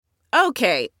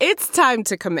Okay, it's time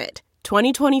to commit.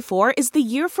 2024 is the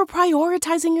year for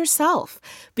prioritizing yourself.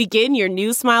 Begin your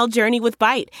new smile journey with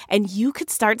Byte, and you could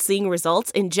start seeing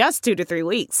results in just 2 to 3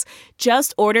 weeks.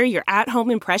 Just order your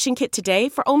at-home impression kit today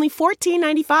for only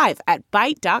 $14.95 at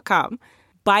Byte.com.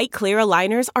 Byte Clear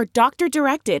aligners are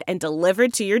doctor-directed and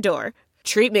delivered to your door.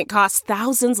 Treatment costs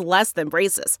thousands less than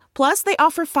braces. Plus, they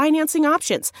offer financing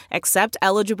options, accept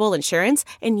eligible insurance,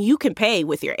 and you can pay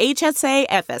with your HSA,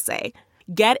 FSA.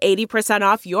 Get 80%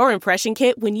 off your impression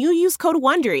kit when you use code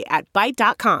WONDERY at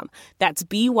Byte.com. That's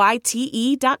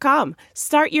BYTE.com.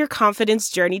 Start your confidence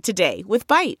journey today with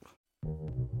Byte.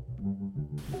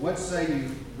 What say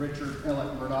you, Richard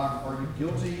Ellett Murdaugh? Are you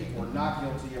guilty or not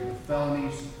guilty of the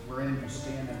felonies wherein you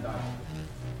stand indicted?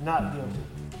 Not guilty.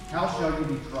 How shall you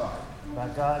be tried? By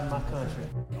God and my country.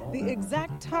 The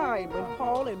exact time when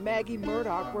Paul and Maggie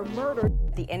Murdaugh were murdered.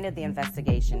 At the end of the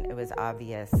investigation, it was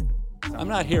obvious. I'm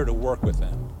not here to work with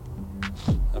them,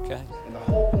 okay? And the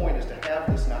whole point is to have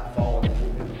this not fall into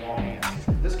the wrong hands.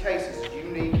 This case is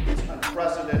unique, it's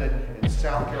unprecedented in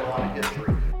South Carolina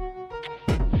history.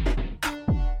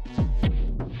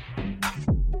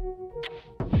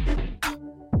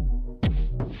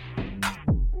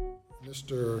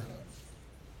 Mr.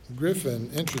 Griffin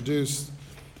introduced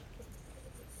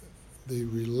the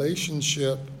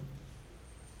relationship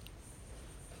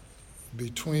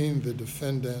between the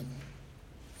defendant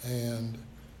and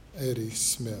Eddie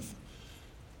Smith.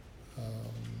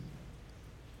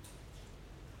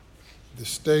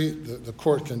 The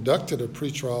court conducted a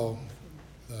pretrial,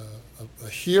 a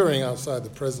hearing outside the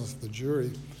presence of the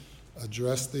jury,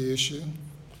 addressed the issue,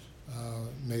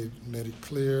 made it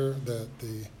clear that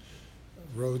the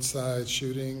roadside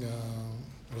shooting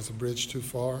was a bridge too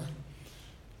far.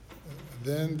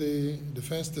 Then the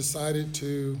defense decided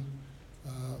to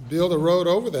build a road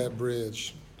over that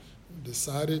bridge,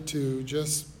 decided to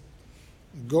just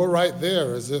go right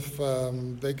there as if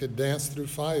they could dance through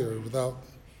fire without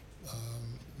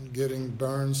getting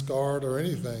burned, scarred, or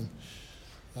anything.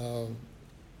 The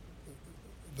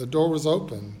door was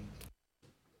open.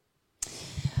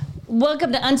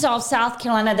 Welcome to Unsolved South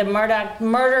Carolina, the Murdaugh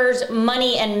Murders,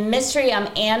 Money, and Mystery. I'm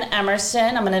Ann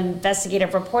Emerson. I'm an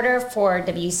investigative reporter for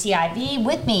WCIV.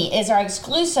 With me is our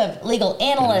exclusive legal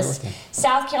analyst,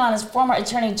 South Carolina's former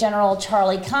Attorney General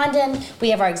Charlie Condon. We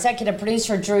have our executive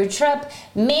producer, Drew Tripp.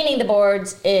 Manning the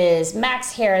boards is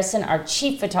Max Harrison, our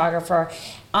chief photographer.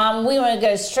 We want to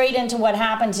go straight into what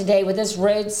happened today with this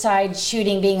roadside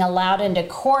shooting being allowed into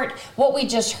court. What we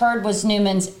just heard was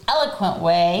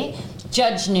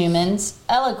Judge Newman's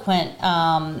eloquent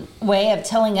way of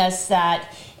telling us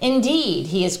that, indeed,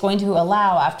 he is going to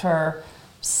allow, after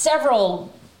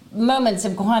several moments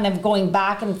of kind of going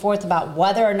back and forth about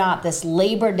whether or not this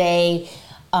Labor Day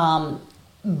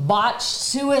botched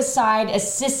suicide,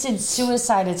 assisted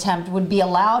suicide attempt would be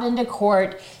allowed into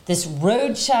court, this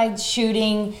roadside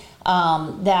shooting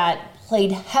that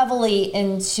played heavily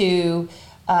into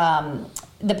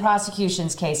the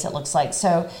prosecution's case, it looks like.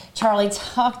 So, Charlie,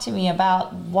 talk to me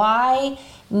about why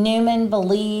Newman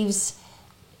believes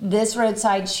this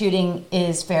roadside shooting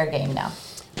is fair game now.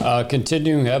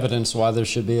 Continuing evidence why there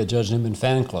should be a Judge Newman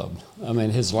fan club. I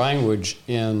mean, his language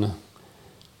in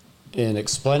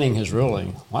explaining his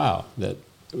ruling, that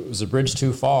it was a bridge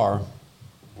too far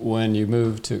when you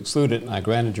moved to exclude it, and I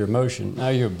granted your motion. Now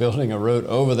you're building a road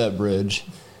over that bridge.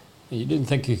 You didn't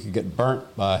think you could get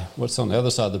burnt by what's on the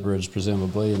other side of the bridge,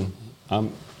 presumably, and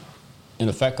I'm, in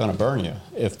effect, going to burn you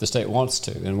if the state wants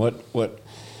to. And what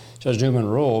Judge Newman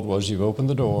ruled was you've opened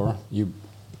the door, you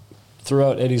threw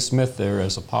out Eddie Smith there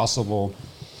as a possible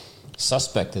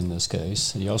suspect in this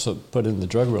case, and you also put in the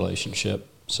drug relationship.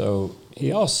 So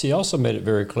he also made it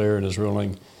very clear in his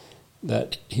ruling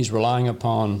that he's relying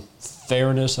upon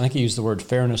fairness. I think he used the word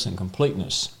fairness and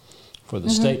completeness for the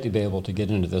state to be able to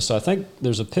get into this. So I think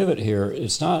there's a pivot here.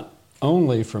 It's not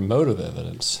only for motive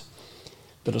evidence,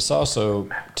 but it's also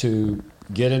to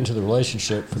get into the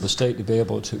relationship for the state to be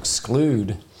able to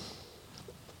exclude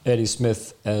Eddie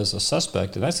Smith as a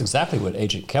suspect. And that's exactly what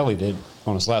Agent Kelly did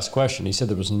on his last question. He said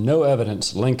there was no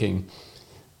evidence linking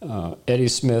Eddie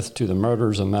Smith to the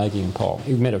murders of Maggie and Paul.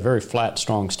 He made a very flat,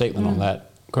 strong statement on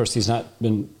that. Of course, he's not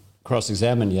been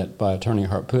cross-examined yet by Attorney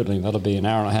Hart Pudling. That'll be an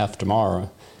hour and a half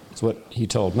tomorrow. That's what he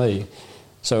told me.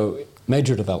 So,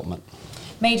 major development.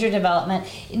 Major development.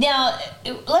 Now,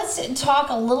 let's talk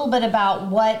a little bit about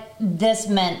what this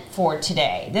meant for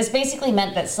today. This basically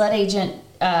meant that SLED agent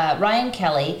Ryan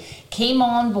Kelly came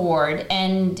on board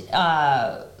and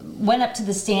went up to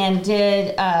the stand,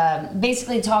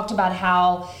 basically talked about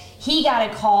how he got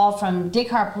a call from Dick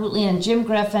Harpootlian and Jim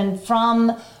Griffin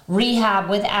from rehab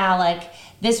with Alec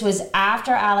this was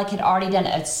after Alec had already done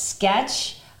a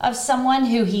sketch of someone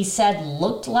who he said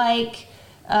looked like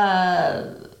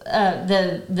the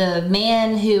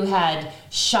man who had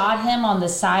shot him on the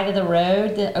side of the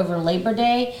road over Labor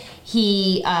Day.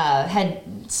 He had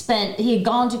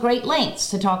gone to great lengths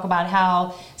to talk about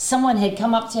how someone had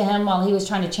come up to him while he was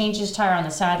trying to change his tire on the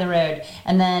side of the road.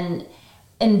 And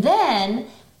then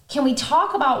can we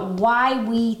talk about why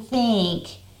we think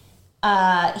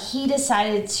he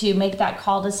decided to make that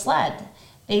call to SLED?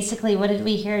 Basically, what did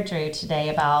we hear, Drew, today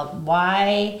about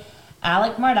why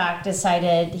Alec Murdaugh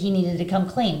decided he needed to come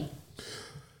clean?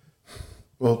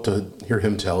 Well, to hear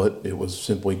him tell it, it was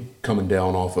simply coming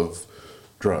down off of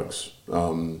drugs.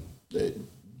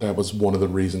 That was one of the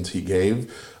reasons he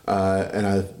gave.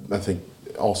 And I think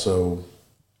also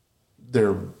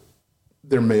there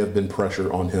may have been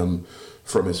pressure on him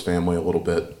from his family a little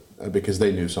bit because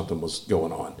they knew something was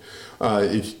going on.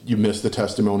 If you missed the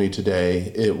testimony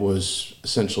today, it was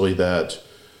essentially that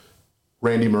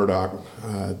Randy Murdaugh,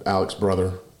 Alec's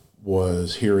brother,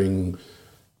 was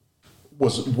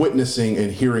witnessing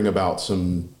and hearing about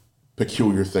some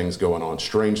peculiar things going on,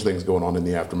 strange things going on in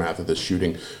the aftermath of this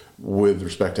shooting with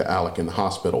respect to Alec in the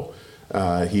hospital.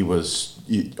 He was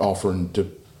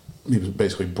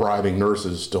basically bribing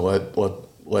nurses to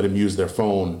let him use their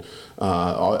phone,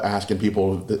 asking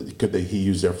people could he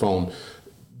use their phone,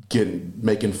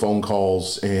 making phone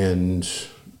calls and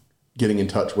getting in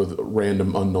touch with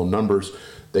random unknown numbers.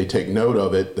 They take note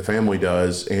of it, the family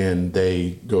does, and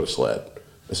they go to SLED,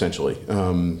 essentially.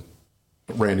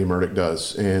 Randy Murdaugh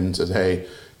does, and says, hey,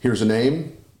 here's a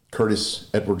name, Curtis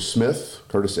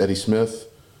Eddie Smith.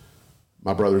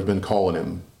 My brother's been calling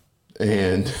him.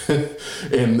 And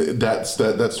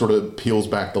that sort of peels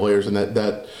back the layers, and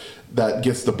that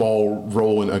gets the ball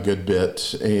rolling a good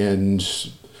bit. And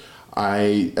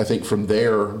I think from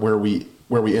there, where we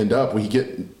end up, we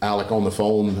get Alec on the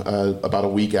phone about a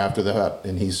week after that,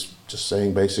 and he's just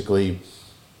saying basically,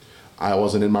 I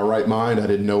wasn't in my right mind. I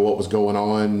didn't know what was going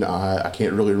on. I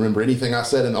can't really remember anything I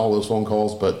said in all those phone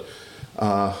calls, but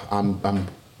I'm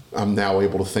now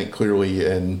able to think clearly.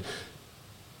 And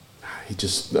he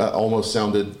just almost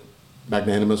sounded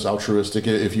magnanimous, altruistic,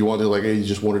 if you wanted, like he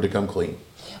just wanted to come clean.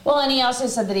 Well, and he also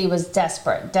said that he was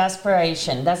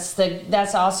desperation.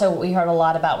 That's also what we heard a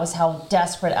lot about, was how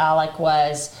desperate Alec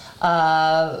was.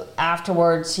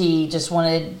 Afterwards, he just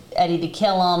wanted Eddie to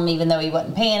kill him, even though he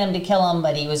wasn't paying him to kill him,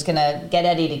 but he was going to get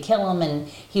Eddie to kill him, and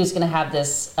he was going to have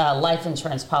this life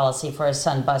insurance policy for his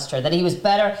son Buster, that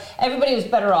everybody was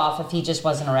better off if he just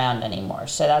wasn't around anymore.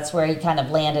 So that's where he kind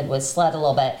of landed with SLED a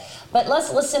little bit. But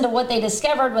let's listen to what they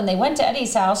discovered when they went to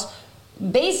Eddie's house.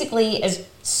 Basically, as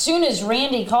soon as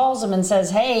Randy calls him and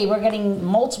says, hey, we're getting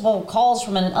multiple calls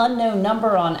from an unknown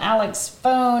number on Alec's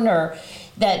phone, or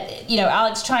that,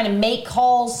 Alec's trying to make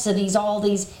calls to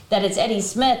that it's Eddie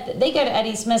Smith. They go to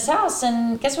Eddie Smith's house,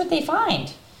 and guess what they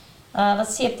find?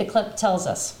 Let's see if the clip tells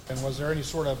us. And was there any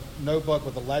sort of notebook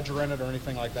with a ledger in it or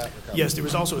anything like that? Yes, there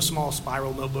was also a small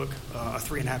spiral notebook, a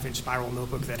 3.5-inch spiral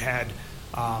notebook that had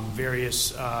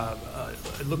various,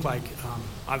 it looked like,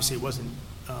 obviously it wasn't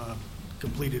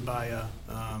completed by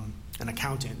an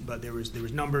accountant, but there was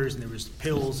numbers and there was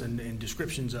pills and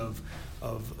descriptions of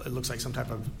it looks like some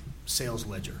type of sales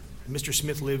ledger. Mr.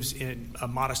 Smith lives in a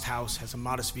modest house, has a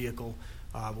modest vehicle.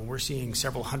 When we're seeing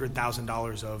several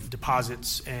 $100,000 of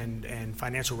deposits and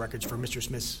financial records for Mr.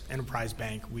 Smith's Enterprise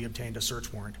Bank, we obtained a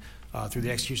search warrant. Through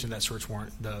the execution of that search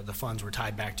warrant, the funds were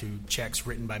tied back to checks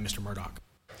written by Mr. Murdaugh.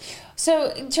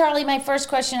 So, Charlie, my first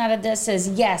question out of this is,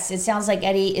 yes, it sounds like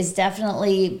Eddie is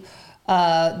definitely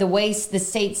the way the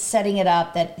state's setting it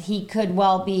up, that he could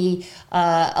well be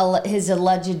his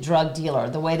alleged drug dealer,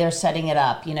 the way they're setting it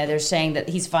up. They're saying that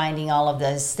he's finding all of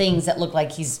those things that look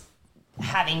like he's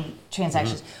having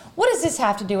transactions. Mm-hmm. What does this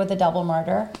have to do with the double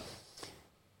murder?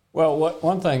 Well,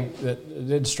 one thing that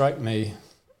did strike me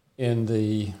in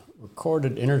the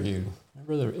recorded interview,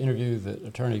 remember the interview that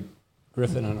Attorney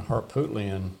Griffin and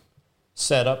Harpootlian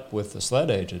set up with the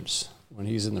SLED agents when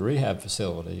he's in the rehab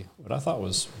facility, what I thought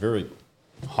was very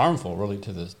harmful, really,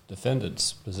 to the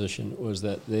defendant's position was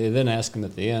that they then asked him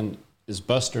at the end, is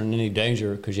Buster in any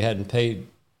danger because you hadn't paid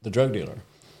the drug dealer?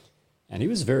 And he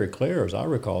was very clear, as I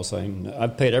recall, saying,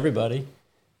 I've paid everybody,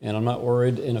 and I'm not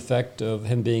worried, in effect, of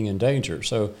him being in danger.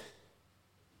 So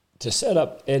to set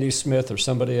up Eddie Smith or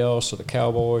somebody else or the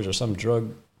Cowboys or some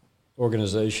drug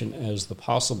organization as the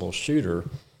possible shooter,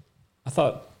 I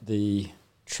thought the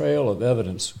trail of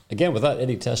evidence, again, without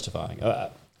Eddie testifying, I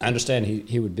understand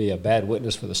he would be a bad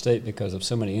witness for the state because of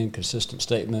so many inconsistent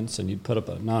statements, and you'd put up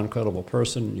a non-credible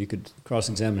person. You could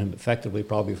cross-examine him effectively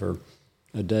probably for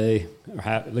a day or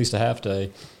at least a half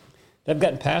day. they've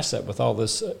gotten past that with all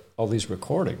these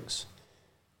recordings,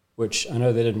 which I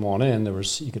know they didn't want in.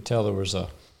 You could tell there was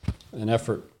an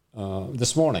effort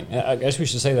this morning. I guess we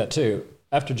should say that too.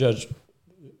 After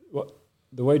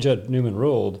the way Judge Newman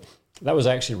ruled, that was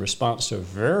actually a response to a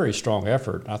very strong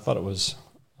effort. I thought it was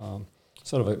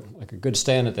sort of like a good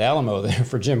stand at the Alamo there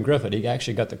for Jim Griffith. He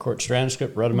actually got the court's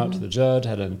transcript, read them out to the judge,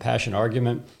 had an impassioned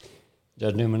argument.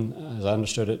 Judge Newman, as I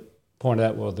understood it, pointed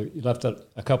out, well, you left out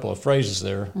a couple of phrases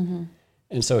there. Mm-hmm.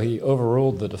 And so he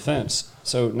overruled the defense.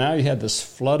 So now you had this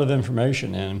flood of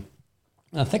information in.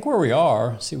 And I think where we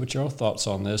are, see what your thoughts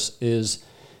on this, is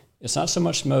it's not so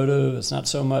much motive, it's not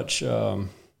so much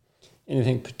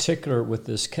anything particular with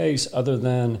this case other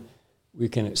than we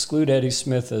can exclude Eddie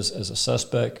Smith as a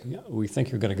suspect. We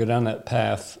think you're going to go down that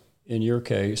path in your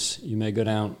case. You may go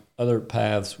down other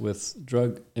paths with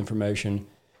drug information.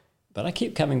 But I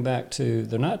keep coming back to,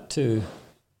 they're not to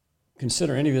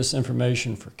consider any of this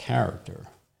information for character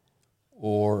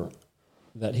or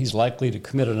that he's likely to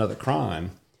commit another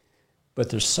crime. But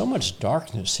there's so much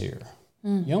darkness here.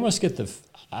 You almost get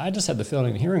I just had the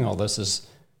feeling hearing all this is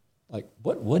like,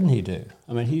 what wouldn't he do?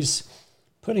 I mean, he's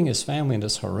putting his family in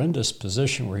this horrendous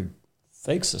position where he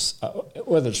fakes this.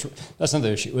 That's not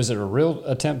the issue. Was it a real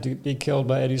attempt to be killed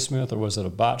by Eddie Smith, or was it a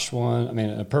botched one? I mean,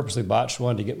 a purposely botched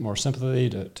one to get more sympathy,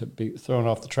 to be thrown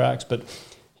off the tracks. But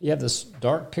you have this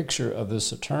dark picture of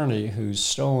this attorney who's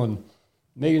stolen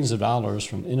millions of dollars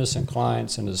from innocent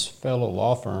clients and his fellow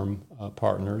law firm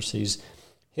partners. He's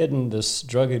hidden this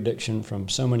drug addiction from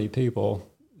so many people.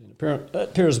 It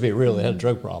appears to be real. They had a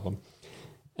drug problem.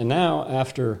 And now,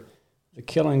 after the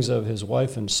killings of his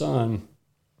wife and son,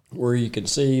 where you can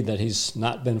see that he's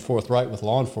not been forthright with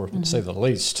law enforcement, to say the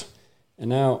least. And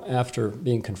now, after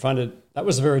being confronted, that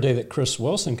was the very day that Chris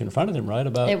Wilson confronted him, right?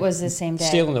 About it was the same day.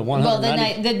 Stealing the $190,000.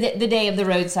 Well, the day of the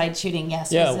roadside shooting,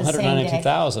 yes. Yeah, was the same day.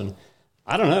 $192,000.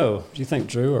 I don't know. Do you think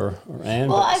Drew or Ann?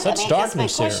 Well, I such guess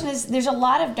darkness my question here. is, there's a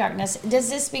lot of darkness. Does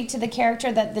this speak to the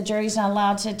character that the jury's not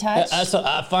allowed to touch?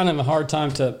 I find him a hard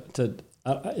time to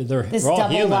this all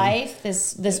double human. life,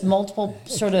 this multiple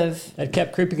sort of. It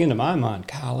kept creeping into my mind.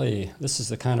 Golly, this is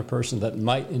the kind of person that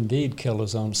might indeed kill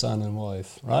his own son and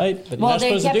wife, right? But well,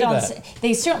 you're not supposed to do that.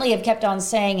 They certainly have kept on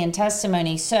saying in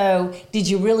testimony. So, did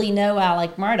you really know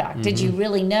Alec Murdaugh? Mm-hmm. Did you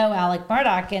really know Alec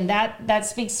Murdaugh? And that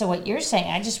speaks to what you're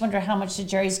saying. I just wonder how much the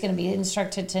jury's going to be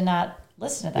instructed to not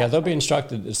listen to that. Yeah, they'll be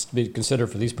instructed to be considered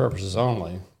for these purposes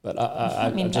only. But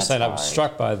I'm just saying, I was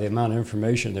struck by the amount of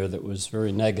information there that was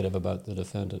very negative about the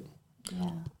defendant. Yeah.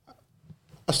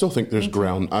 I still think there's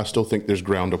ground. I still think there's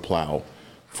ground to plow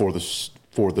for the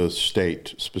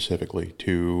state specifically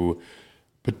to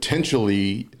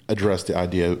potentially address the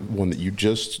idea, one that you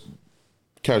just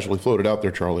casually floated out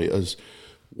there, Charlie,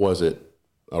 was it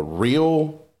a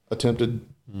real attempted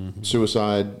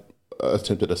suicide,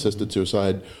 attempted assisted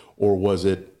suicide, or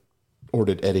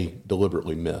did Eddie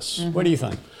deliberately miss? Mm-hmm. What do you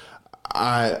think?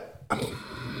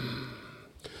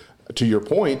 To your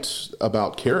point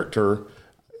about character,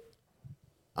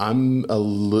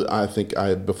 I think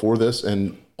before this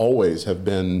and always have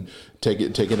been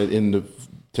taking in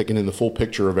the full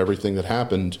picture of everything that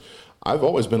happened. I've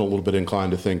always been a little bit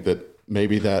inclined to think that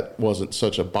maybe that wasn't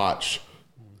such a botched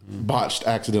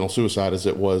accidental suicide as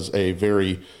it was a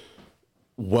very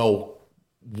well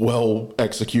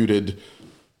executed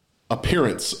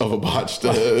appearance of a botched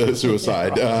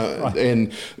suicide.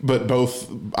 But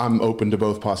both, I'm open to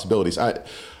both possibilities.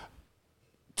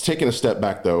 Taking a step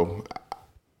back though,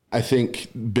 I think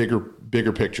bigger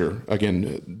picture,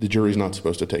 again, the jury's not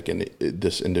supposed to take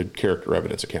this into character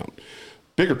evidence account.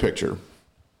 Bigger picture,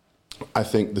 I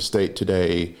think the state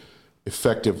today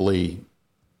effectively,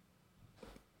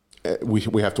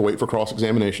 we have to wait for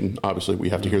cross-examination. Obviously, we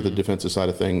have to hear the defense's side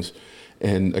of things.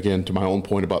 And again, to my own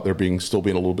point about there still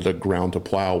being a little bit of ground to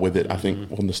plow with it, I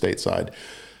think on the state side.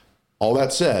 All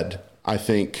that said, I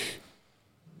think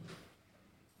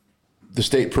the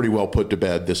state pretty well put to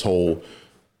bed this whole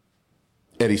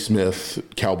Eddie Smith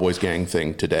Cowboys gang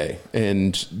thing today.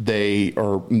 And they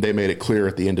made it clear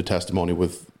at the end of testimony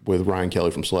with Ryan Kelly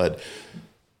from SLED.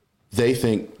 They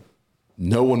think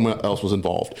no one else was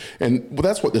involved. And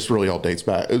that's what this really all dates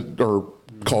back or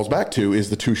calls back to is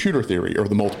the two-shooter theory or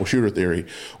the multiple shooter theory,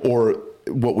 or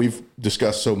what we've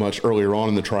discussed so much earlier on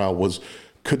in the trial was,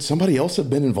 could somebody else have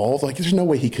been involved? Like, there's no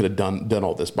way he could have done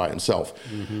all this by himself.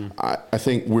 Mm-hmm. I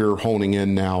think we're honing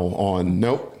in now on,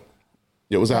 nope,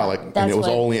 it was Alec, and it was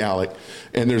only Alec.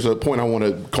 And there's a point I want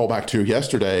to call back to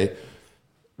yesterday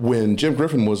when Jim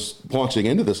Griffin was launching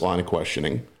into this line of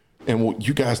questioning. And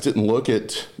you guys didn't look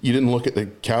at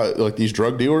these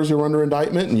drug dealers who were under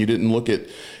indictment, and you didn't look at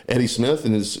Eddie Smith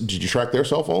and did you track their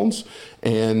cell phones?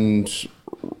 And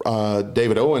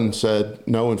David Owen said,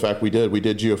 no, in fact, we did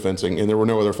geofencing, and there were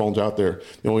no other phones out there.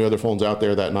 The only other phones out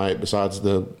there that night besides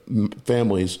the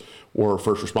families were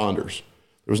first responders.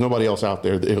 There was nobody else out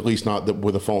there, at least not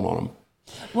with a phone on them.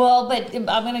 Well, but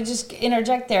I'm going to just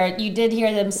interject there. You did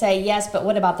hear them say, yes, but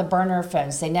what about the burner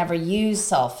phones? They never use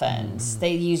cell phones.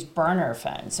 They use burner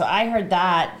phones. So I heard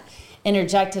that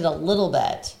interjected a little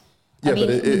bit. Yeah, I mean,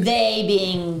 but they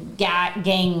being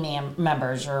gang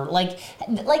members, or like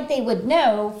they would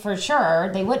know for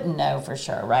sure. They wouldn't know for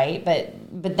sure, right?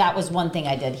 But that was one thing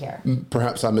I did hear.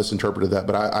 Perhaps I misinterpreted that,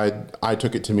 but I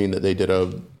took it to mean that they did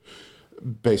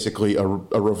basically a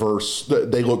reverse.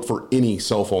 They looked for any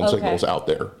cell phone signals out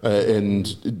there,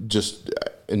 and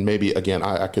maybe again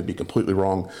I could be completely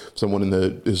wrong. Someone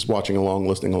is watching along,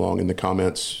 listening along in the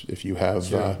comments. If you have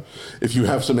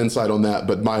some insight on that,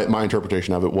 but my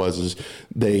interpretation of it is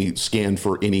they scanned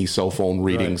for any cell phone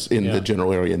readings in the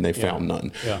general area and they found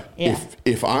none. Yeah.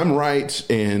 If I'm right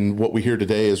and what we hear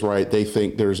today is right, they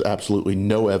think there's absolutely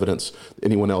no evidence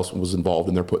anyone else was involved,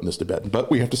 and they're putting this to bed. But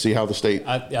we have to see how the state.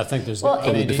 I think there's.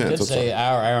 He did say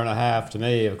hour and a half to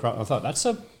me. I thought that's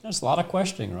a lot of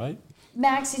questioning, right?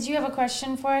 Max, did you have a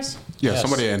question for us? Yeah, yes.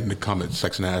 Somebody in the comment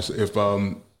section asked if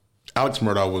Alex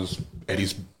Murdaugh was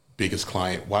Eddie's biggest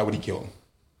client, why would he kill him?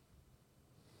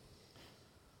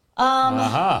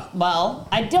 Well,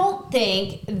 I don't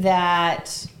think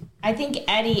that. I think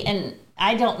Eddie and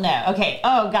I don't know. Okay.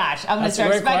 Oh gosh, I'm going to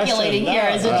start speculating here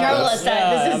as a journalist.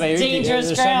 This is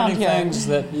dangerous ground here. There's so many things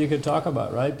that you could talk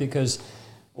about, right? Because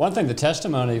one thing, the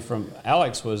testimony from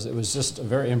Alex was it was just a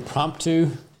very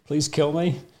impromptu. Please kill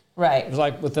me. Right. It was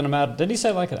like within did he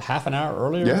say like a half an hour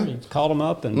earlier? Yeah. He called him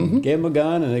up and gave him a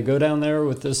gun, and they go down there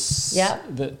with this. Yeah.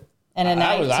 And a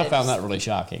knife. I found that really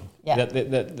shocking. Yeah.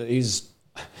 That he's.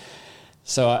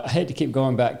 So I hate to keep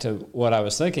going back to what I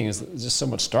was thinking. Is just so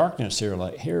much darkness here.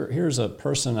 Like here's a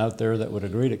person out there that would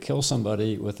agree to kill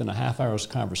somebody within a half hour's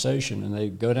conversation, and they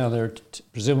go down there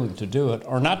presumably to do it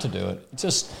or not to do it. It's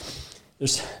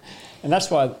just and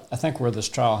that's why I think where this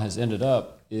trial has ended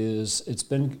up is it's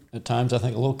been at times I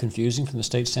think a little confusing from the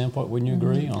state standpoint. Wouldn't you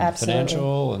agree on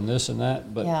financial and this and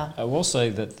that? But I will say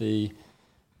that the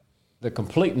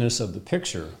completeness of the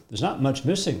picture, there's not much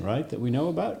missing, right? That we know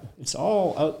about. It's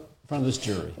all out in front of this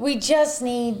jury. We just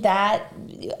need that.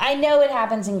 I know it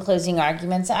happens in closing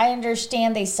arguments. I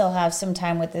understand they still have some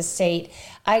time with the state.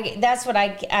 That's what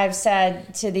I've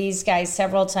said to these guys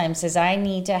several times is I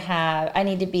need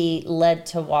to be led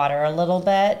to water a little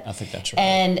bit. I think that's right.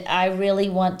 And I really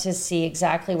want to see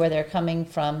exactly where they're coming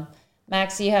from.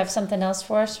 Max, do you have something else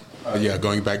for us?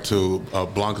 Going back to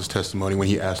Blanca's testimony when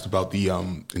he asked about the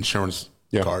insurance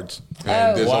cards.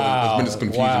 And there's been this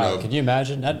confusion of, can you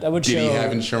imagine? That would did show. he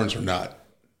have insurance or not?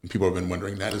 And people have been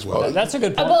wondering that as well. That's a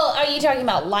good point. Well, are you talking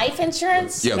about life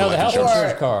insurance? Yeah, no, the health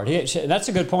insurance card. That's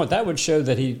a good point. That would show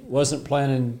that he wasn't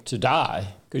planning to die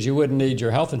because you wouldn't need your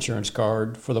health insurance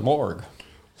card for the morgue.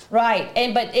 Right,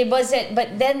 but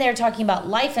then they're talking about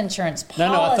life insurance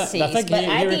policies. I think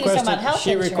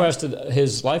she requested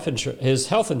his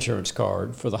health insurance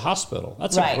card for the hospital.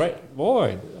 That's a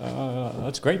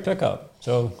great pickup.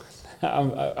 So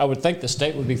I would think the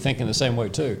state would be thinking the same way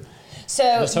too.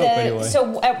 So so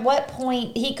at what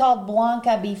point he called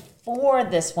Blanca before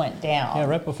this went down? Yeah,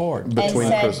 right before it.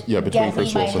 Between Chris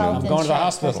Wilson and I'm going to the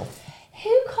hospital.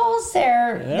 Who calls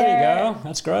their? There you go.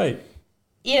 That's great.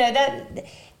 You know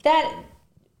that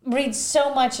reads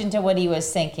so much into what he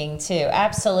was thinking too.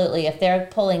 Absolutely, if they're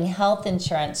pulling health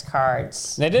insurance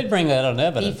cards, they did bring that on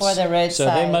evidence before the roadside, so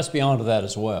they must be onto that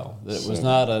as well. That it was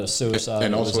not a suicide,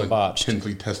 and it was also a botched.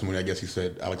 Tinsley testimony. I guess he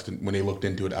said when they looked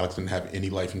into it, Alex didn't have any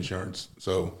life insurance.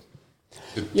 So,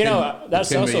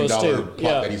 that's also astute.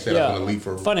 That he said I was going to leave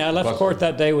for. Funny, I left court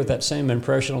that day with that same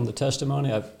impression on the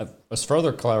testimony. I was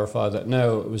further clarified that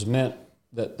no, it was meant.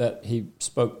 That he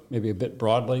spoke maybe a bit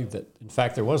broadly. That in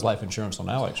fact there was life insurance on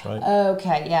Alex, right?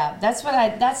 Okay, yeah, that's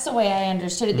the way I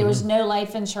understood it. There was no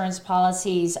life insurance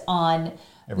policies on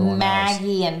everyone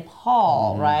Maggie else. And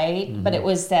Paul, right? But it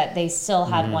was that they still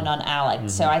had one on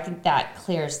Alex. So I think that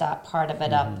clears that part of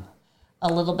it up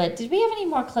a little bit. Did we have any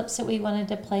more clips that we wanted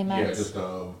to play, Max? Yeah, just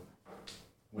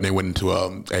when they went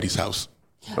into Eddie's house.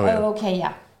 Okay,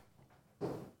 yeah.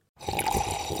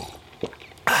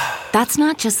 That's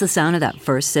not just the sound of that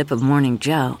first sip of Morning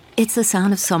Joe. It's the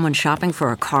sound of someone shopping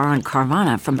for a car on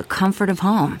Carvana from the comfort of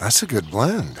home. That's a good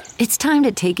blend. It's time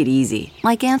to take it easy,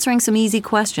 like answering some easy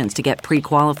questions to get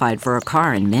pre-qualified for a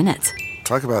car in minutes.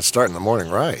 Talk about starting the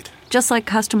morning right. just like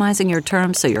customizing your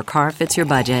terms so your car fits your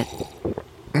budget.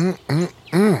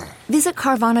 Visit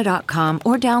Carvana.com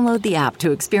or download the app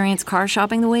to experience car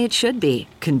shopping the way it should be.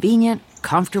 Convenient,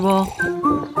 comfortable.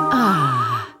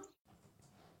 Ah.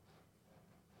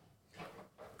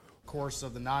 Course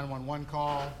of the 911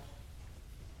 call,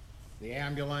 the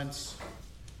ambulance,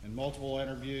 and multiple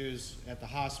interviews at the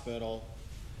hospital,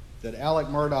 that Alec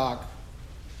Murdaugh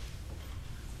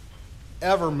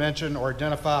ever mention or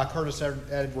identify Curtis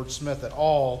Edward Smith at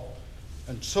all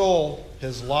until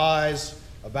his lies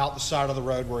about the side of the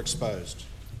road were exposed?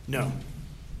 No.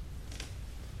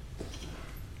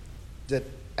 Did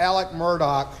Alec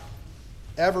Murdaugh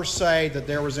ever say that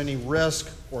there was any risk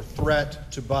or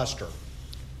threat to Buster?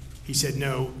 He said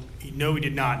no. No, he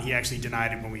did not. He actually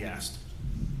denied it when we asked.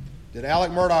 Did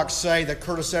Alec Murdaugh say that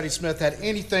Curtis Eddie Smith had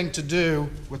anything to do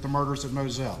with the murders of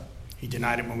Moselle? He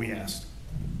denied it when we asked.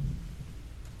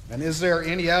 And is there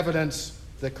any evidence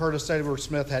that Curtis Edward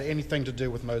Smith had anything to do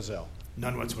with Moselle?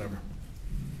 None whatsoever.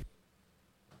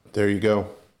 There you go.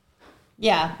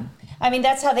 Yeah. I mean,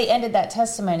 that's how they ended that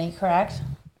testimony, correct?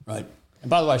 Right. And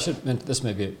by the way, this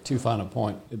may be too fine a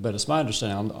point, but it's my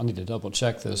understanding, I'll need to double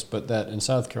check this, but that in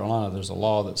South Carolina there's a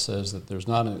law that says that there's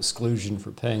not an exclusion for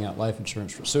paying out life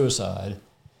insurance for suicide.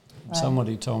 Right.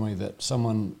 Somebody told me that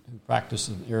someone who practiced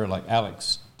in the area like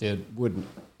Alex did wouldn't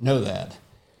know that,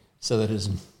 so that his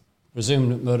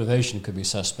presumed motivation could be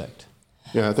suspect.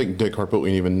 Yeah, I think Dick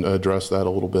Harpootlian even addressed that a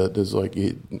little bit. Is like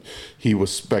he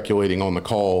was speculating on the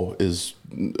call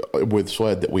with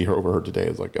SLED that we overheard today.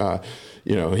 It's like,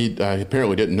 he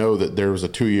apparently didn't know that there was a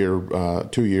two-year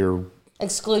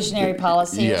exclusionary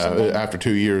policy. Yeah, after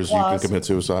 2 years you can Clause. commit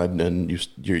suicide and you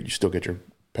still get your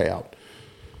payout.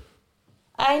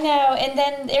 I know, and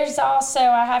then there's also,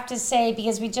 I have to say,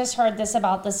 because we just heard this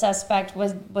about the suspect,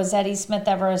 was Eddie Smith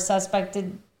ever a suspect?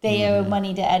 Did they owe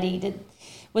money to Eddie?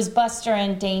 Was Buster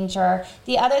in danger?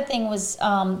 The other thing was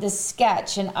this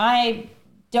sketch, and I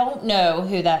don't know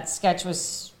who that sketch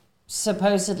was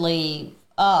supposedly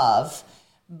of,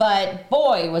 but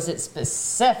boy, was it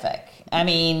specific. I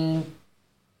mean,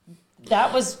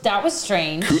 that was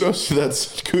strange. Kudos to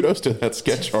that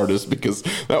sketch artist, because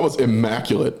that was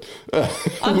immaculate.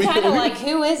 I'm kind of like,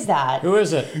 who is that? Who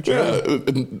is it?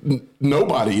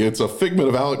 Nobody. It's a figment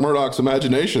of Alec Murdaugh's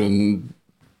imagination.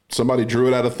 Somebody drew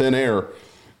it out of thin air.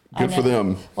 Good for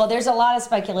them. Well, there's a lot of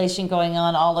speculation going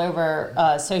on all over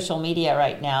social media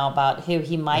right now about who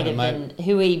he might have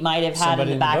had in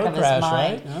the back of his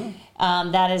mind. Right? Yeah.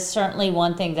 That is certainly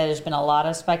one thing that there's been a lot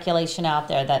of speculation out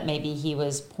there that maybe he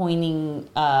was pointing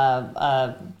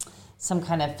some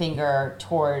kind of finger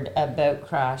toward a boat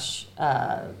crash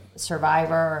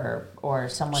survivor or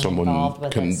someone involved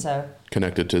with it. So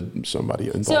connected to somebody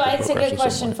involved. So it's a good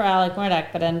question for Alec Murdaugh,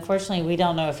 but unfortunately we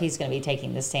don't know if he's going to be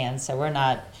taking the stand, so we're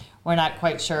not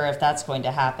quite sure if that's going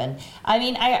to happen. I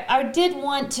mean, I did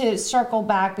want to circle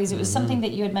back because it was something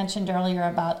that you had mentioned earlier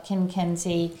about Ken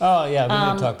Kinsey. Oh, yeah,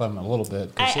 we need to talk about him a little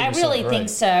bit. I really think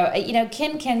so.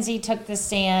 Ken Kinsey took the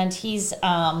stand. He's,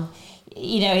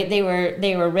 they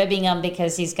were ribbing him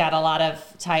because he's got a lot of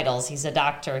titles. He's a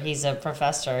doctor. He's a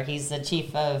professor. He's the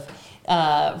chief of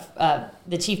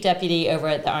the chief deputy over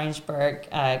at the Orangeburg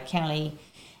County.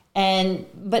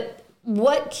 But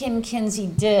what Ken Kinsey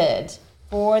did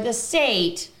for the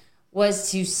state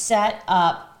was to set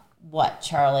up what,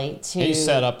 Charlie? He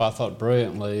set up, I thought,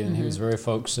 brilliantly, and he was very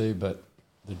folksy, but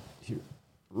he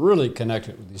really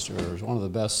connected with these jurors. One of the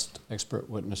best expert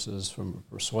witnesses from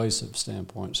a persuasive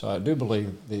standpoint. So I do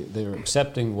believe they're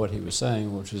accepting what he was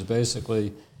saying, which is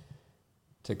basically,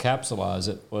 to capsulize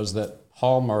it, was that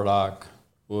Paul Murdaugh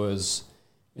was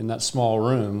in that small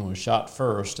room, was shot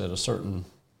first at a certain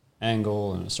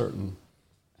angle and a certain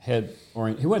head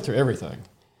orient. He went through everything.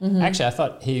 Actually, I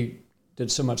thought he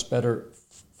did so much better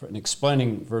in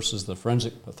explaining versus the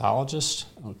forensic pathologist,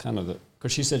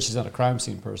 because she said she's not a crime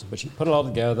scene person, but she put it all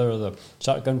together, the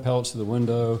shotgun pellets through the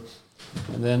window,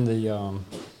 and then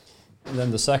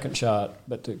the second shot.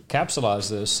 But to capsulize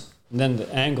this, and then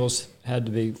the angles had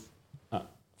to be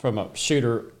from a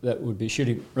shooter that would be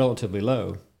shooting relatively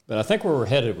low. But I think where we're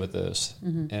headed with this,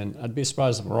 and I'd be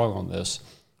surprised if I'm wrong on this,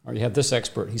 or you have this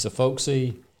expert, he's a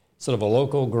folksy, sort of a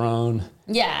local grown.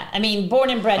 Yeah, I mean, born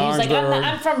and bred. He was like,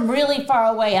 I'm from really far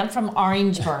away. I'm from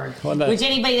Orangeburg, which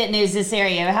anybody that knows this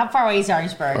area, how far away is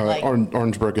Orangeburg?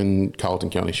 Orangeburg and Colleton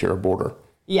County share a border.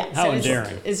 Yeah, how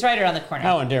endearing. It's right around the corner.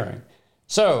 How endearing.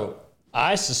 So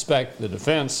I suspect the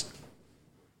defense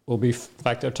will be, in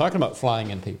fact, they're talking about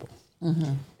flying in people.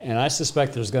 And I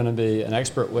suspect there's going to be an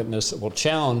expert witness that will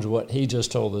challenge what he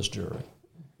just told this jury,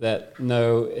 that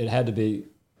no, it had to be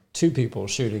two people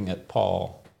shooting at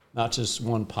Paul not just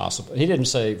one possible. He didn't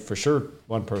say for sure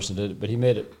one person did it, but he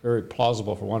made it very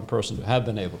plausible for one person to have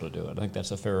been able to do it. I think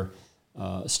that's a fair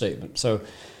statement. So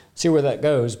see where that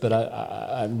goes, but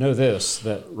I know this,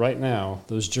 that right now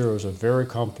those jurors are very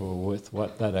comfortable with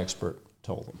what that expert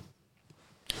told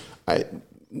them.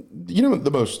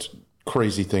 The most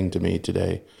crazy thing to me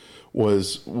today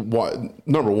was,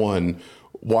 number one,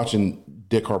 watching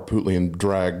Dick Harpootlian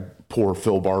drag poor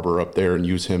Phil Barber up there and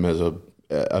use him as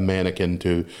a mannequin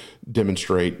to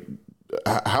demonstrate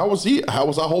how was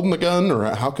I holding the gun,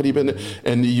 or how could he been?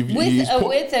 And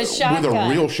with a shotgun, with a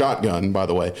real shotgun, by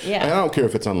the way. Yeah. And I don't care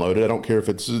if it's unloaded. I don't care if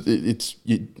it's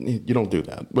you don't do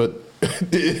that. But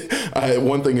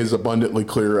one thing is abundantly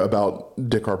clear about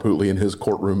Dick Harpootlian and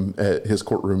his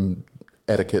courtroom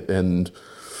etiquette and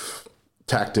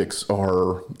tactics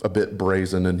are a bit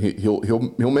brazen, and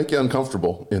he'll make you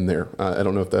uncomfortable in there. I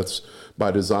don't know if that's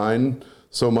by design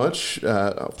so much.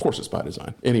 Of course it's by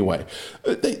design. Anyway,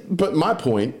 but my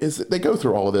point is that they go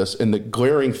through all of this, and the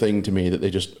glaring thing to me that they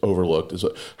just overlooked is,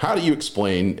 how do you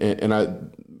explain,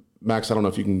 Max, I don't know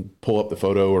if you can pull up the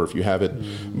photo or if you have it,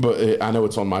 but I know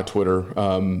it's on my Twitter,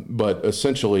 but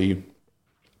essentially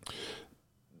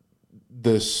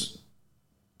this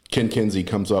Ken Kinsey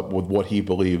comes up with what he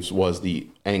believes was the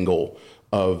angle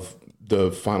of the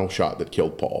final shot that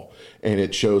killed Paul. And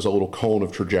it shows a little cone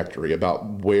of trajectory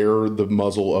about where the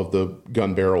muzzle of the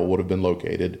gun barrel would have been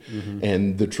located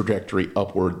and the trajectory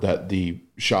upward that the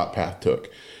shot path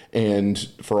took. And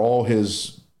for all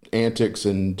his antics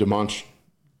and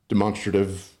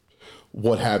demonstrative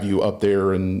what have you up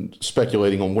there and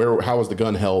speculating on how was the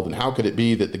gun held and how could it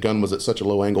be that the gun was at such a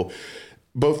low angle,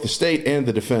 both the state and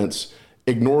the defense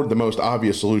ignored the most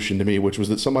obvious solution to me, which was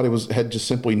that somebody had just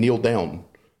simply kneeled down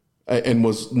and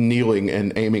was kneeling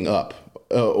and aiming up,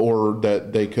 or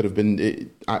that they could have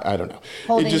been, I don't know.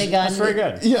 Holding the gun. That's very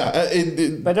good. Yeah.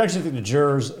 But don't you think the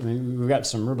jurors, I mean, we've got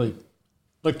some really,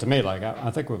 look to me like, I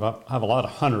think we have a lot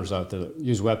of hunters out there that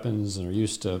use weapons and are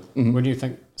used to, what do you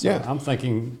think? So Yeah. I'm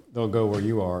thinking they'll go where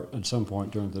you are at some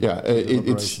point during the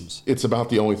deliberations. It's about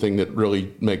the only thing that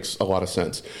really makes a lot of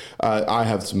sense. I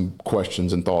have some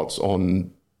questions and thoughts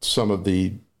on some of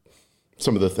the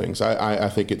things. I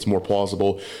think it's more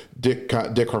plausible. Dick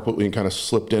Harpootlian kind of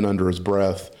slipped in under his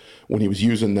breath when he was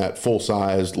using that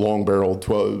full-sized, long-barreled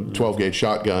 12-gauge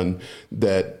shotgun,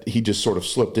 that he just sort of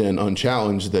slipped in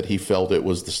unchallenged, that he felt it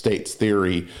was the state's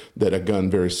theory that a gun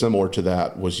very similar to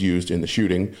that was used in the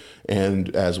shooting.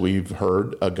 And as we've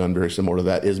heard, a gun very similar to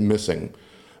that is missing.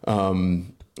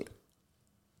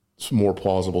 It's more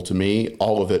plausible to me.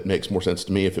 All of it makes more sense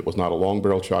to me if it was not a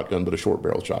long-barreled shotgun, but a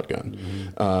short-barreled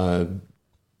shotgun.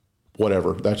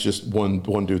 Whatever. That's just one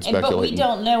dude speculating. But we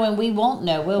don't know, and we won't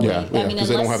know, will we? I mean, because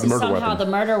they don't have the murder somehow weapon.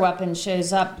 the murder weapon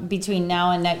shows up between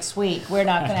now and next week, we're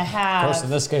not going to have. Of course, in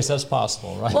this case, that's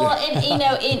possible, right? Well, and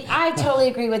I totally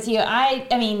agree with you. I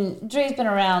mean, Drew's been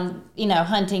around,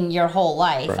 hunting your whole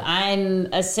life. Right. I'm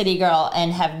a city girl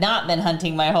and have not been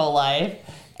hunting my whole life,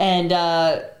 and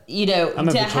to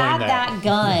have that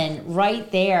gun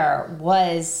right there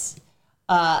was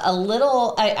a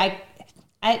little.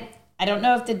 I don't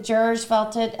know if the jurors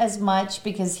felt it as much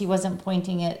because he wasn't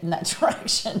pointing it in that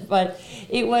direction, but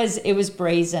it was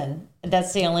brazen.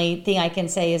 That's the only thing I can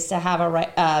say, is to have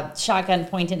a shotgun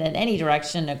pointed in any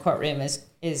direction in a courtroom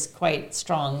is quite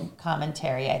strong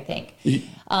commentary, I think.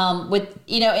 And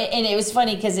it was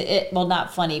funny because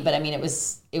not funny, but I mean, it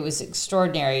was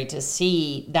extraordinary to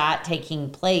see that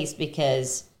taking place,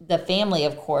 because the family,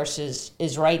 of course,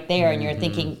 is right there, and you're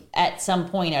thinking at some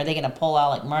point, are they going to pull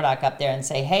Alec Murdaugh up there and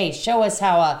say, "Hey, show us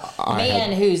how a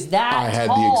man who's that tall." I had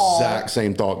the exact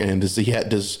same thought. And does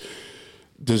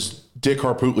Dick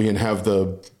Harpootlian have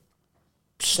the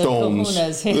stones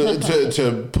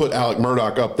to put Alec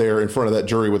Murdaugh up there in front of that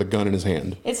jury with a gun in his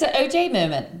hand? It's the OJ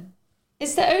moment.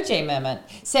 It's the OJ moment,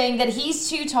 saying that he's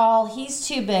too tall, he's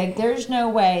too big. There's no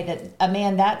way that a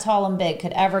man that tall and big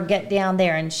could ever get down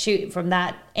there and shoot from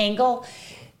that angle.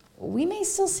 We may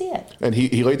still see it. And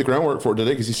he laid the groundwork for it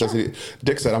today, because he says,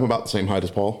 Dick said, "I'm about the same height as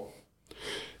Paul."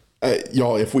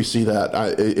 Y'all, if we see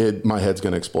that, my head's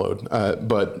going to explode.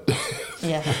 But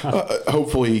yeah.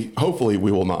 hopefully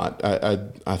we will not.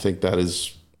 I think that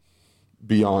is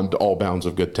beyond all bounds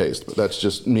of good taste. But that's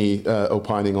just me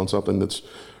opining on something that's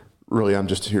really, I'm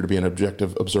just here to be an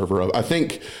objective observer of. I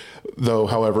think, though,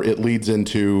 however, it leads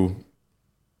into.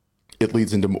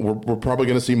 We're probably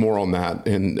going to see more on that,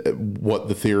 and what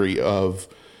the theory of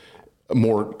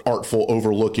more artful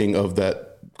overlooking of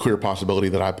that clear possibility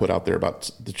that I put out there about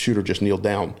the shooter just kneeled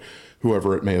down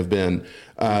whoever it may have been.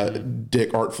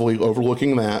 Dick artfully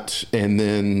overlooking that and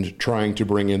then trying to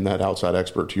bring in that outside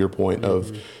expert, to your point,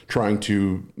 of trying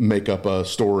to make up a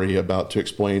story to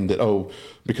explain that,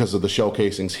 because of the shell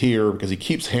casings here, because he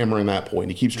keeps hammering that point.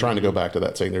 He keeps trying to go back to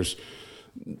that, saying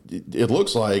it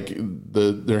looks like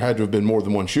there had to have been more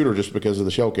than one shooter just because of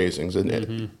the shell casings.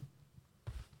 And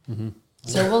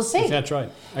So we'll see. That's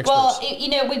right. Experts. Well,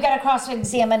 we've got a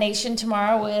cross-examination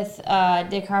tomorrow with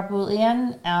Dick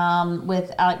Harpootlian,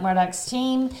 with Alec Murdaugh's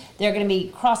team. They're going to be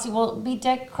crossing. Will it be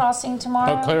Dick crossing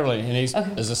tomorrow? Oh, clearly. And he's,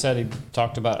 as I said, he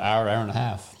talked about hour and a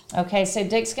half. Okay, so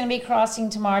Dick's going to be crossing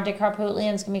tomorrow. Dick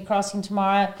Harpootlian's going to be crossing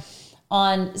tomorrow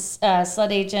on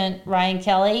Sled Agent Ryan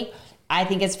Kelly. I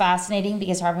think it's fascinating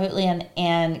because Harpootlian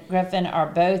and Griffin are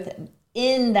both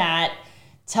in that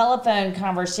telephone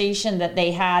conversation that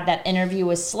they had, that interview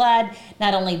with Sled.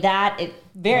 Not only that, it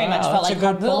very much felt like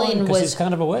Harpootlian was... He's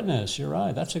kind of a witness. You're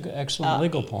right. That's an excellent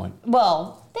legal point.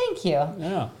 Well, thank you.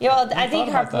 Yeah. Well, I think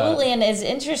Harpootlian is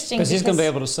interesting because he's going to be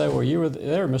able to say, well, you were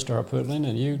there, Mr. Harpootlian,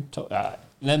 and you... and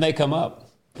then they come up.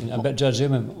 And I bet Judge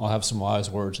Zimmerman will have some wise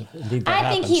words. Indeed, that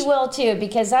happens. Think he will, too,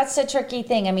 because that's the tricky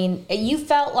thing. I mean, you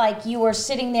felt like you were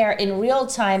sitting there in real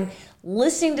time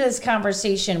listening to this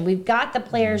conversation. We've got the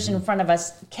players in front of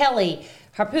us, Kelly,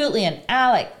 Harpootlian,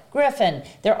 Alec, Griffin.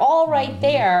 They're all right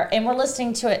there, and we're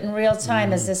listening to it in real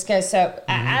time as this goes. So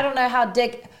I don't know how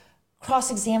Dick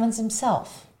cross-examines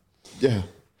himself. Yeah.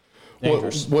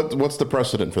 What's the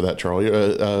precedent for that, Charlie?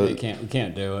 You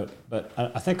can't do it. But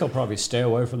I think he'll probably stay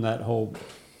away from that whole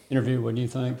interview, wouldn't you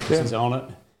think? Because he's on it.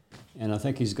 And I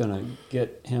think he's going to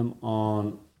get him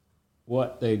on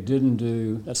what they didn't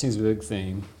do. That seems a big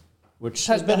theme, which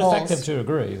has been effective to a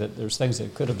degree, that there's things they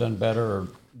could have done better or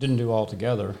didn't do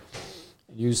altogether.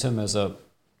 Use him as a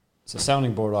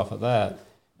sounding board off of that.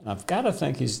 And I've got to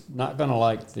think he's not going to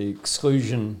like the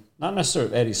exclusion, not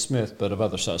necessarily of Eddie Smith, but of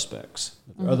other suspects.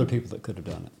 There are other people that could have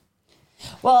done it.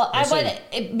 Well,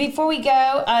 before we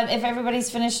go, if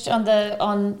everybody's finished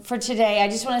for today, I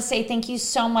just want to say thank you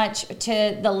so much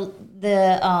to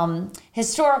the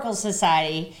Historical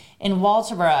Society in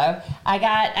Walterboro. I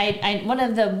got one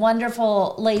of the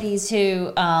wonderful ladies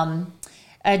who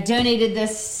donated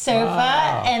this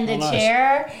sofa and the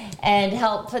chair and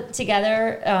helped put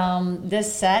together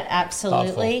this set.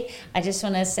 Absolutely. Thoughtful. I just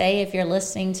want to say, if you're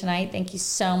listening tonight, thank you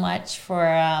so much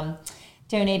for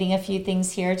donating a few things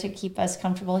here to keep us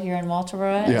comfortable here in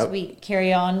Walterboro as we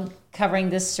carry on covering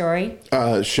this story.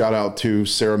 Shout out to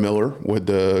Sarah Miller with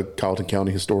the Colleton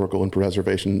County Historical and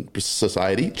Preservation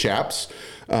Society, CHAPS.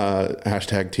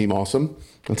 Hashtag Team Awesome.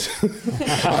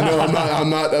 I know I'm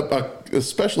not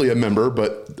especially a member,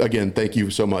 but again, thank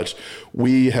you so much.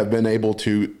 We have been able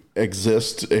to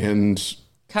exist and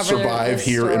survive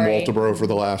here in Walterboro for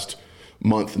the last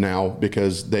month now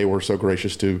because they were so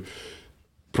gracious to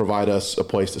provide us a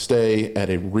place to stay at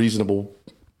a reasonable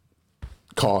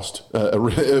cost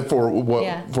for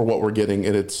what we're getting,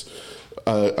 and it's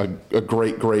a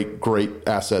great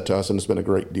asset to us, and it's been a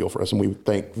great deal for us, and we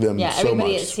thank them so much. Yeah,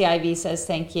 everybody at CIV says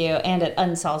thank you, and at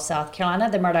Unsolved South Carolina,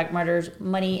 the Murdaugh Murders,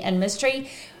 Money and Mystery.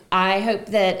 I hope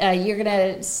that you're going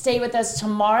to stay with us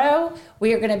tomorrow.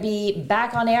 We are going to be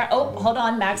back on air. Oh, hold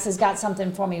on. Max has got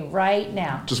something for me right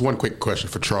now. Just one quick question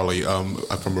for Charlie.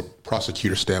 From a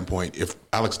prosecutor standpoint, if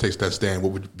Alex takes that stand,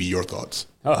 what would be your thoughts?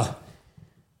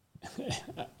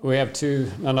 We have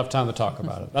not enough time to talk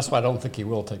about it. That's why I don't think he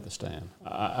will take the stand.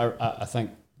 I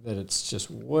think that it's just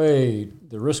the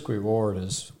risk reward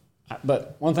is.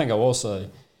 But one thing I will say,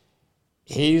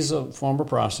 he's a former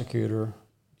prosecutor.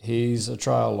 He's a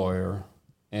trial lawyer,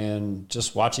 and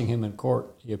just watching him in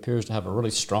court, he appears to have a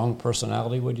really strong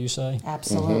personality, would you say?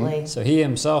 Absolutely. Mm-hmm. So he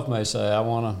himself may say, I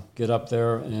want to get up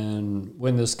there and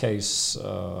win this case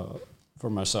for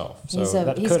myself. So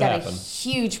that could happen. A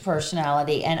huge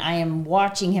personality, and I am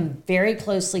watching him very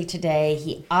closely today.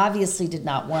 He obviously did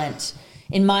not want,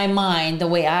 in my mind, the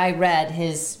way I read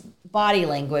his body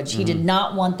language, he did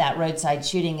not want that roadside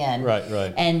shooting in. Right.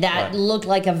 And that looked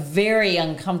like a very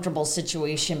uncomfortable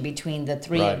situation between the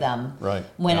three of them. Right.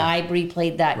 When I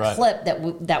replayed that clip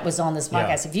that was on this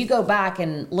podcast. If you go back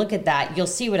and look at that, you'll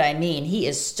see what I mean. He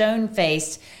is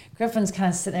stone-faced. Griffin's kind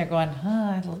of sitting there going,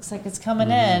 it looks like it's coming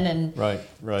in. And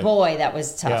boy, that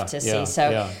was tough to see.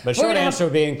 But short answer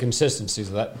would be inconsistencies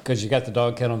of that, because you got the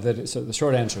dog kennel video. So the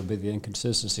short answer would be the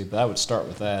inconsistency, but I would start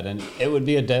with that. And it would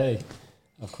be a day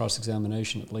of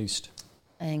cross-examination at least.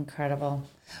 Incredible.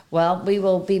 Well, we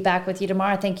will be back with you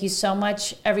tomorrow. Thank you so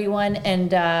much, everyone,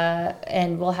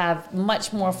 and we'll have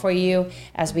much more for you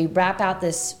as we wrap out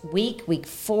this week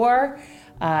 4.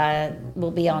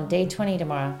 We'll be on day 20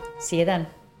 tomorrow. See you then.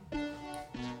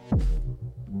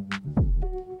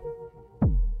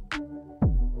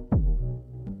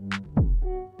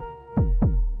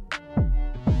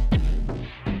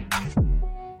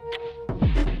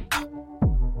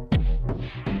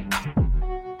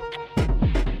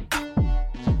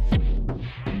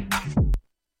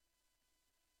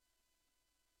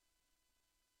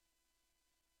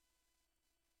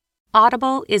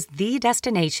 Audible is the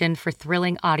destination for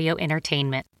thrilling audio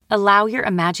entertainment. Allow your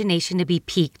imagination to be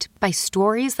piqued by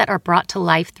stories that are brought to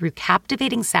life through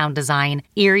captivating sound design,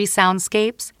 eerie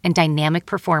soundscapes, and dynamic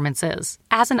performances.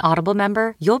 As an Audible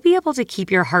member, you'll be able to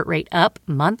keep your heart rate up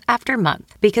month after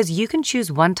month because you can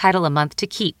choose one title a month to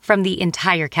keep from the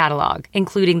entire catalog,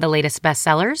 including the latest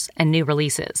bestsellers and new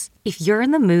releases. If you're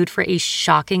in the mood for a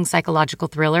shocking psychological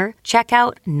thriller, check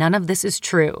out None of This Is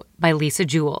True by Lisa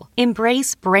Jewell.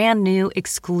 Embrace brand new,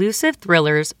 exclusive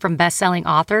thrillers from best-selling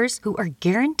authors who are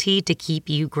guaranteed to keep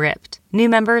you gripped. New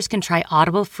members can try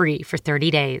Audible free for 30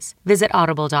 days. Visit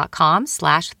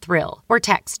audible.com/thrill or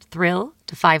text thrill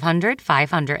to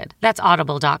 500-500. That's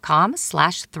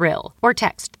audible.com/thrill or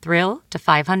text thrill to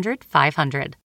 500-500.